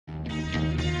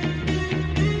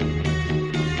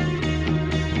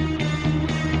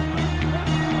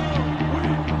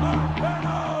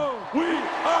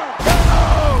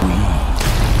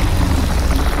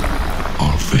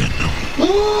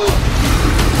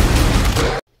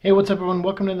Hey, what's up everyone?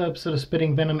 Welcome to the episode of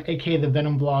Spitting Venom, aka the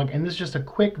Venom Vlog, and this is just a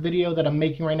quick video that I'm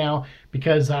making right now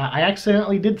because I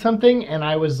accidentally did something and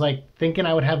I was like thinking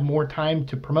I would have more time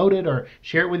to promote it or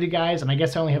share it with you guys, and I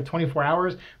guess I only have 24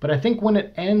 hours, but I think when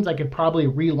it ends I could probably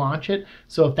relaunch it.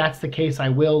 So if that's the case, I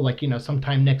will, like,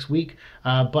 sometime next week,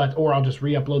 or I'll just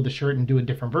re-upload the shirt and do a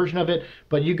different version of it.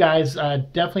 But you guys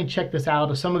definitely check this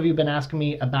out. Some of you have been asking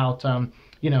me about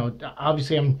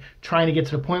obviously I'm trying to get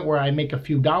to the point where I make a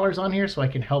few dollars on here so I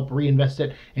can help reinvest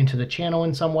it into the channel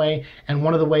in some way. And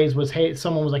one of the ways was, hey,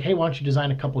 someone was like, hey, why don't you design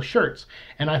a couple shirts?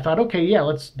 And I thought, okay,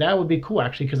 yeah, that would be cool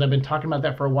actually, because I've been talking about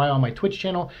that for a while on my Twitch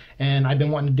channel and I've been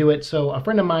wanting to do it. So a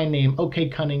friend of mine named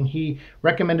OKCunning, he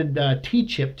recommended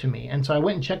T-Chip to me. And so I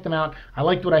went and checked them out. I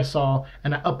liked what I saw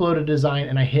and I uploaded a design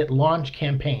and I hit launch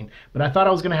campaign. But I thought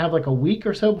I was gonna have like a week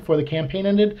or so before the campaign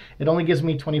ended. It only gives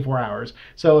me 24 hours.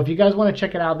 So if you guys want to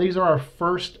check it out, these are our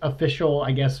first official,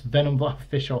 I guess, Venom Vlog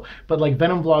official, but like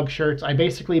Venom Vlog shirts. I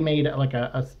basically made like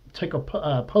took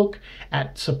a poke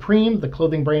at Supreme, the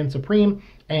clothing brand Supreme,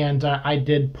 and I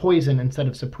did Poison instead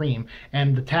of Supreme.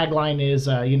 And the tagline is,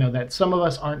 that some of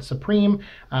us aren't Supreme,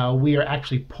 we are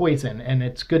actually Poison, and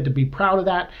it's good to be proud of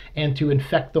that and to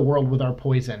infect the world with our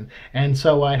poison. And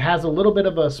so it has a little bit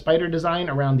of a spider design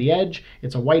around the edge.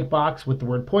 It's a white box with the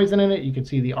word Poison in it. You can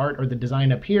see the art or the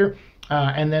design up here.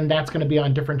 And then that's going to be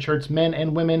on different shirts, men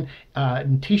and women,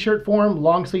 in t-shirt form,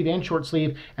 long sleeve and short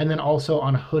sleeve, and then also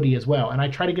on a hoodie as well. And I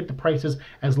try to get the prices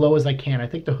as low as I can. I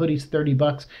think the hoodie's 30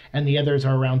 bucks and the others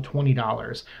are around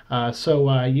 $20.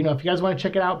 If you guys want to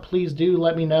check it out, please do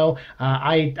let me know.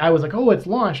 I was like, oh, it's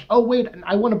launched. Oh, wait,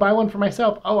 I want to buy one for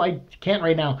myself. Oh, I can't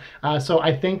right now. So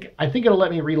I think it'll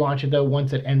let me relaunch it though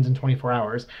once it ends in 24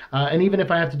 hours. And even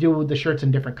if I have to do the shirts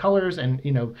in different colors and,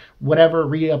 whatever,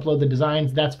 re-upload the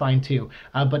designs, that's fine too.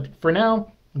 But for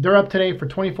now, they're up today for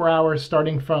 24 hours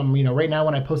starting from, right now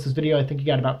when I post this video. I think you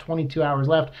got about 22 hours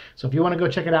left. So if you want to go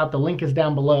check it out, the link is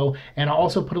down below. And I'll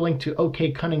also put a link to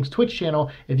OKCunning's Twitch channel.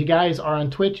 If you guys are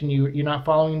on Twitch and you're not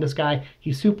following this guy,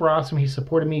 he's super awesome. He's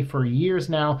supported me for years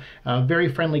now. Very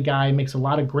friendly guy, makes a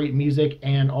lot of great music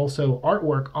and also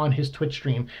artwork on his Twitch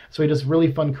stream. So he does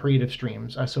really fun creative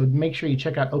streams. So make sure you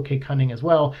check out OKCunning as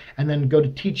well. And then go to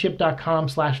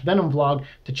tchip.com/venomvlog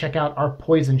to check out our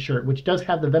Poison shirt, which does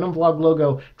have the Venom Vlog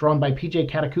logo drawn by PEEJAY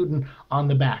CATACUTAN on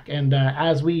the back. And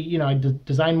as we, I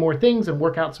design more things and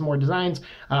work out some more designs,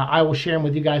 I will share them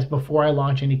with you guys before I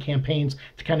launch any campaigns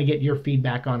to kind of get your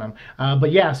feedback on them.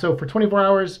 But yeah, so for 24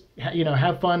 hours,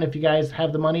 have fun. If you guys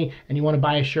have the money and you want to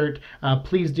buy a shirt,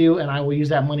 please do, and I will use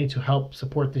that money to help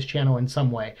support this channel in some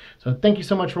way. So thank you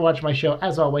so much for watching my show.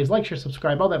 As always, like, share,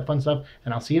 subscribe, all that fun stuff,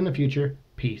 and I'll see you in the future.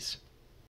 Peace.